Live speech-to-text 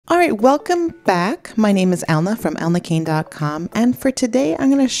All right, welcome back. My name is Alna from alnakane.com, and for today, I'm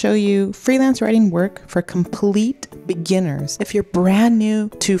going to show you freelance writing work for complete beginners. If you're brand new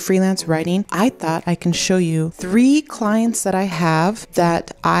to freelance writing, I thought I can show you 3 clients that I have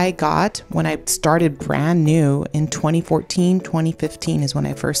that I got when I started brand new in 2014, 2015 is when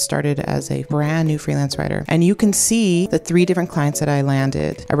I first started as a brand new freelance writer. And you can see the 3 different clients that I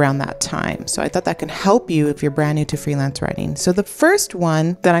landed around that time. So I thought that can help you if you're brand new to freelance writing. So the first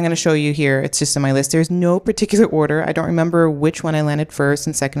one that I'm going to show you here, it's just in my list. There's no particular order. I don't remember which one I landed first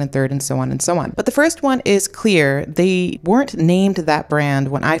and second and third and so on and so on. But the first one is Clear. They weren't named that brand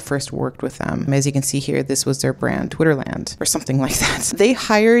when I first worked with them. As you can see here, this was their brand, Twitterland or something like that. They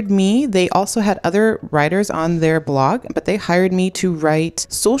hired me. They also had other writers on their blog, but they hired me to write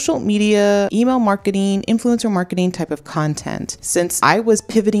social media, email marketing, influencer marketing type of content. Since I was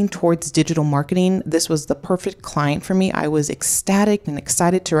pivoting towards digital marketing, this was the perfect client for me. I was ecstatic and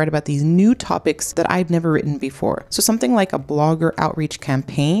excited to write about these new topics that I'd never written before. So something like a blogger outreach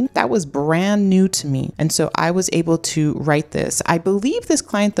campaign, that was brand new to me. And so I was able to write this. I believe this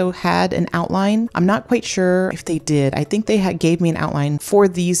client though had an outline. I'm not quite sure if they did. I think they gave me an outline for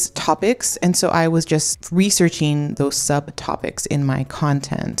these topics. And so I was just researching those subtopics in my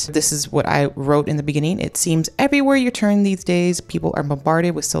content. This is what I wrote in the beginning. It seems everywhere you turn these days, people are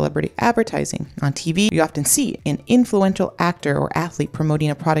bombarded with celebrity advertising. On TV, you often see an influential actor or athlete promoting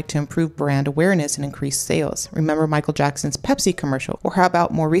a product to improve brand awareness and increase sales. Remember Michael Jackson's Pepsi commercial? Or how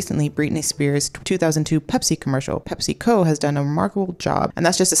about more recently, Britney Spears' 2002 Pepsi commercial? PepsiCo has done a remarkable job. And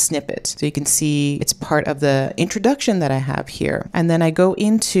that's just a snippet. So you can see it's part of the introduction that I have here. And then I go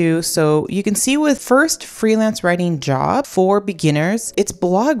into, so you can see with first freelance writing job for beginners, it's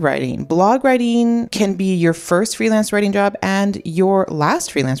blog writing. Blog writing can be your first freelance writing job and your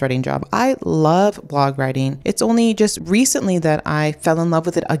last freelance writing job. I love blog writing. It's only just recently that I fell in love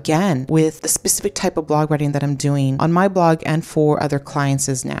with it again with the specific type of blog writing that I'm doing on my blog and for other clients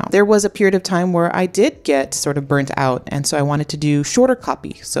as now. There was a period of time where I did get sort of burnt out. And so I wanted to do shorter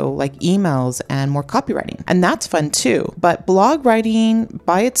copy. So like emails and more copywriting. And that's fun too. But blog writing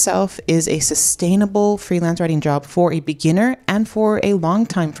by itself is a sustainable freelance writing job for a beginner and for a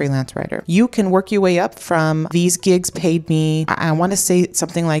long-time freelance writer. You can work your way up from these gigs paid me, I want to say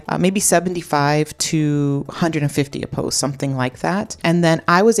something like maybe 75 to 150 a post, something like that. And then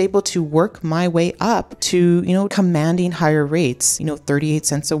I was able to work my way up to, commanding higher rates, 38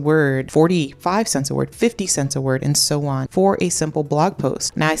 cents a word, 45 cents a word, 50 cents a word, and so on for a simple blog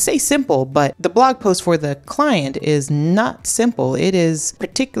post. Now I say simple, but the blog post for the client is not simple. It is a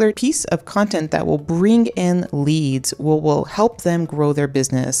particular piece of content that will bring in leads, will help them grow their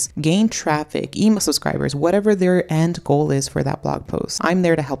business, gain traffic, email subscribers, whatever their end goal is for that blog post. I'm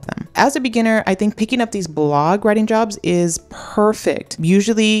there to help them. As a beginner, I think picking up these blog writing jobs is perfect.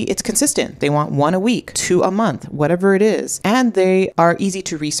 Usually it's consistent. They want 1 a week, 2 a month, whatever it is. And they are easy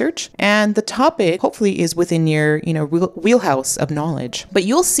to research. And the topic hopefully is within your, wheelhouse of knowledge. But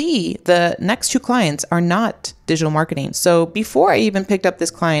you'll see the next 2 clients are not digital marketing. So before I even picked up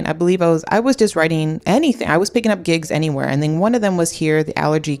this client, I believe I was just writing anything. I was picking up gigs anywhere. And then one of them was here, the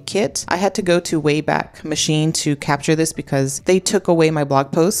allergy kit. I had to go to Wayback Machine to capture this because they took away my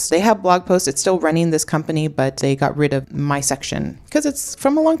blog posts. They have blog posts. It's still running, this company, but they got rid of my section because it's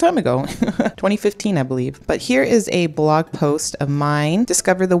from a long time ago, 2015, I believe. But here is a blog post of mine.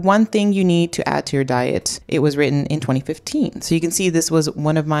 Discover the one thing you need to add to your diet. It was written in 2015. So you can see this was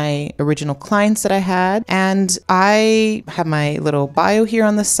one of my original clients that I had. And I have my little bio here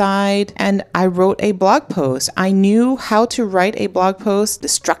on the side and I wrote a blog post. I knew how to write a blog post, the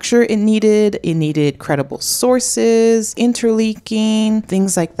structure it needed credible sources, interlinking,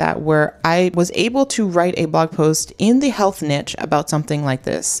 things like that, where I was able to write a blog post in the health niche about something like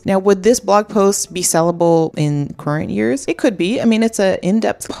this. Now, would this blog post be sellable in current years? It could be. I mean, it's an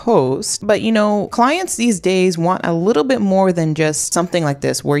in-depth post, but clients these days want a little bit more than just something like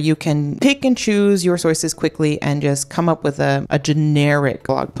this, where you can pick and choose your sources quickly and just come up with a generic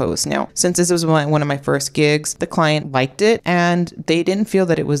blog post. Now, since this was one of my first gigs, the client liked it and they didn't feel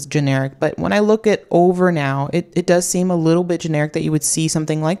that it was generic. But when I look it over now, it does seem a little bit generic that you would see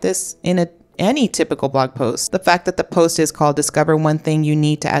something like this in any typical blog post. The fact that the post is called Discover One Thing You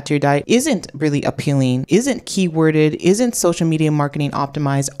Need to Add to Your Diet isn't really appealing, isn't keyworded, isn't social media marketing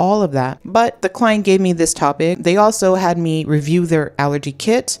optimized, all of that. But the client gave me this topic. They also had me review their allergy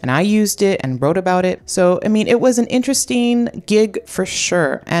kit and I used it and wrote about it. So, it was an interesting gig for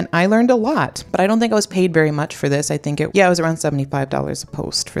sure. And I learned a lot, but I don't think I was paid very much for this. I think it was around $75 a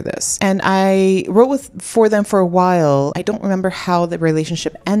post for this. And I wrote for them for a while. I don't remember how the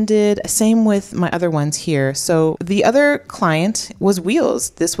relationship ended. Same with my other ones here. So the other client was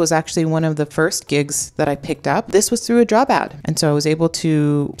Wheels. This was actually one of the first gigs that I picked up. This was through a job ad. And so I was able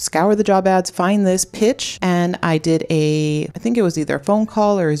to scour the job ads, find this pitch, and I did I think it was either a phone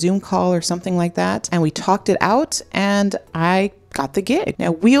call or a Zoom call or something like that. And we talked it out, and I got the gig.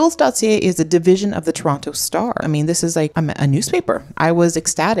 Now, Wheels.ca is a division of the Toronto Star. I mean, this is like a newspaper. I was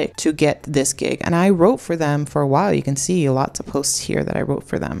ecstatic to get this gig, and I wrote for them for a while. You can see lots of posts here that I wrote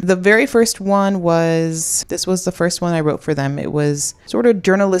for them. The very first one this was the first one I wrote for them. It was sort of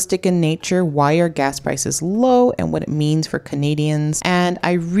journalistic in nature. Why are gas prices low and what it means for Canadians? And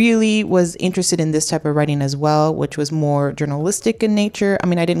I really was interested in this type of writing as well, which was more journalistic in nature. I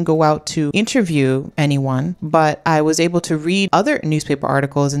mean, I didn't go out to interview anyone, but I was able to read other newspaper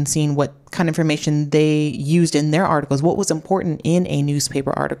articles and seeing what kind of information they used in their articles, what was important in a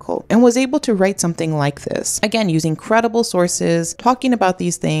newspaper article, and was able to write something like this. Again, using credible sources, talking about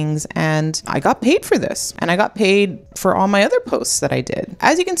these things, and I got paid for this. And I got paid for all my other posts that I did.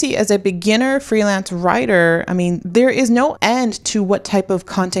 As you can see, as a beginner freelance writer, I mean, there is no end to what type of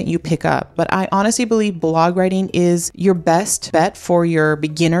content you pick up, but I honestly believe blog writing is your best bet for your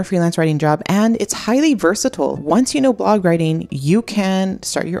beginner freelance writing job, and it's highly versatile. Once you know blog writing, you can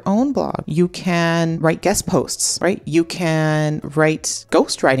start your own blog. You can write guest posts, right? You can write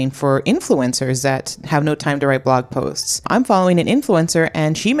ghostwriting for influencers that have no time to write blog posts. I'm following an influencer,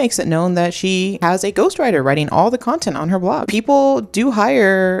 and she makes it known that she has a ghostwriter writing all the content on her blog. People do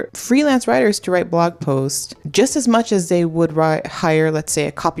hire freelance writers to write blog posts just as much as they would hire, let's say,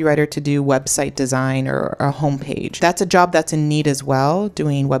 a copywriter to do website design or a homepage. That's a job that's in need as well,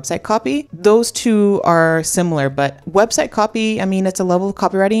 doing website copy. Those two are similar, but website copy, I mean, it's a level of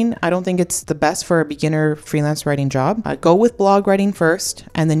copywriting. I don't think it's the best for a beginner freelance writing job. Go with blog writing first,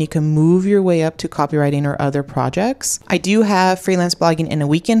 and then you can move your way up to copywriting or other projects. I do have freelance blogging in a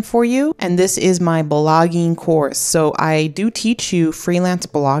weekend for you, and this is my blogging course. So I do teach you freelance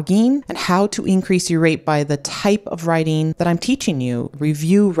blogging and how to increase your rate by the type of writing that I'm teaching you.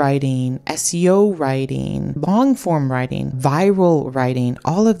 Review writing, SEO writing, long form writing, viral writing,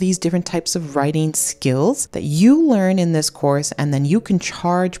 all of these different types of writing skills that you learn in this course, and then you can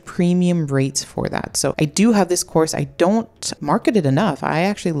charge premium rates for that. So I do have this course. I don't market it enough. I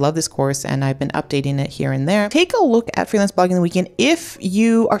actually love this course, and I've been updating it here and there. Take a look at freelance blogging in the weekend. If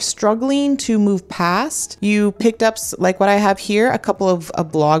you are struggling to move past, you picked up like what I have here, a couple of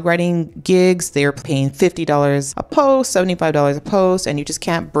blog writing gigs. They're paying $50 a post, $75 a post, and you just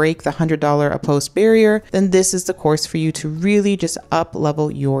can't break the $100 a post barrier, then this is the course for you to really just up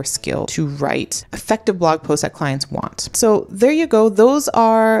level your skill to write effective blog posts that clients want. So there you go. Those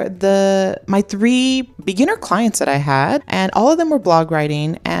are my 3 beginner clients that I had, and all of them were blog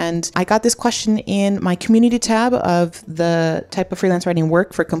writing. And I got this question in my community tab of the type of freelance writing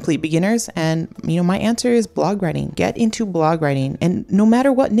work for complete beginners. And, my answer is blog writing. Get into blog writing. And no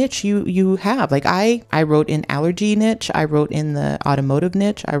matter what niche you have, like I wrote in allergy niche, I wrote in the automotive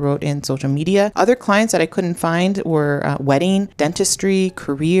niche, I wrote in social media. Other clients that I couldn't find were wedding, dentistry,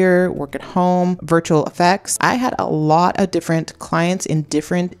 career, work at home, virtual effects. I had a lot of different clients in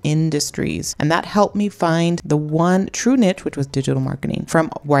different industries, and that helped me find the one true niche, which was digital marketing, from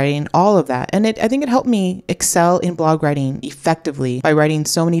writing all of that. And I think it helped me excel in blog writing effectively by writing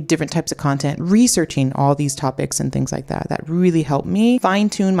so many different types of content, researching all these topics and things like that. That really helped me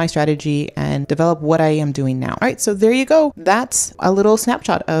fine-tune my strategy and develop what I am doing now. All right, so there you go. That's a little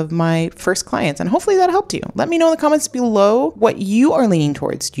snapshot of my first clients, and hopefully that helped you. Let me know in the comments below what you are leaning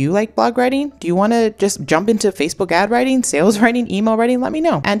towards. Do you like blog writing? Do you want to just jump into Facebook ad writing, sales writing, email writing? Let me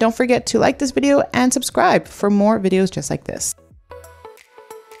know. And don't forget to like this video and subscribe for more videos just like this.